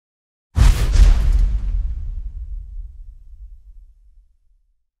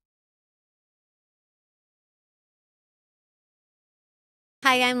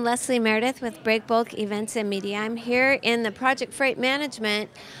Hi, I'm Leslie Meredith with Breakbulk Events and Media. I'm here in the Project Freight Management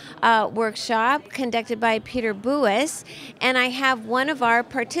workshop conducted by Peter Buis, and I have one of our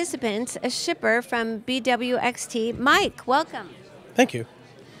participants, a shipper from BWXT. Mike, welcome. Thank you.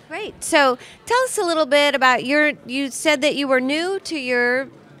 Great. So tell us a little bit about you said that you were new to your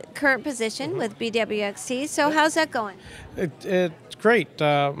current position with BWXT, so how's that going? It's great.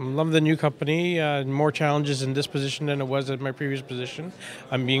 Love the new company. More challenges in this position than it was at my previous position.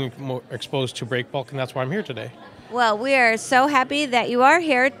 I'm being more exposed to Breakbulk, and that's why I'm here today. Well, we are so happy that you are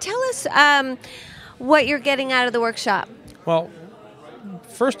here. Tell us what you're getting out of the workshop. Well,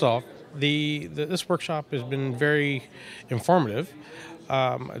 first off, this workshop has been very informative.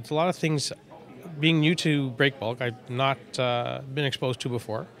 It's a lot of things. Being new to Breakbulk, I've not been exposed to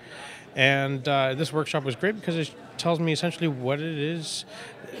before. And this workshop was great because it tells me essentially what it is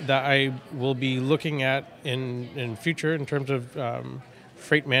that I will be looking at in future in terms of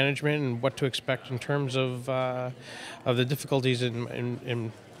freight management and what to expect in terms of the difficulties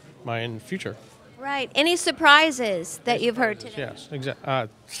in my future. Right. Any surprises that you've heard today? Yes, exactly.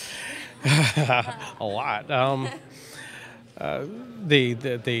 A lot.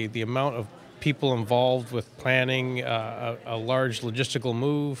 The amount of people involved with planning a large logistical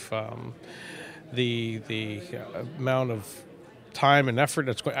move, the amount of time and effort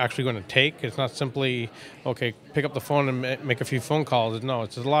that's actually going to take. It's not simply, okay, pick up the phone and make a few phone calls. No,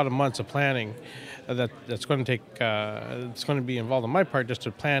 it's a lot of months of planning that's going to take, it's going to be involved on my part just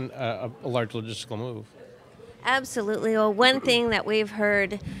to plan a large logistical move. Absolutely. Well, one thing that we've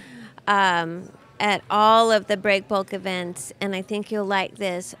heard at all of the Breakbulk events, and I think you'll like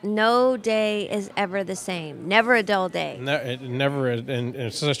this, no day is ever the same. Never a dull day. It never is. And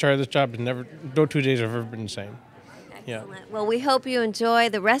since I started this job, no 2 days have ever been the same. Excellent. Yeah. Well, we hope you enjoy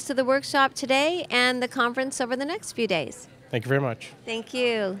the rest of the workshop today and the conference over the next few days. Thank you very much. Thank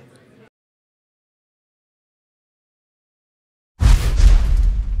you.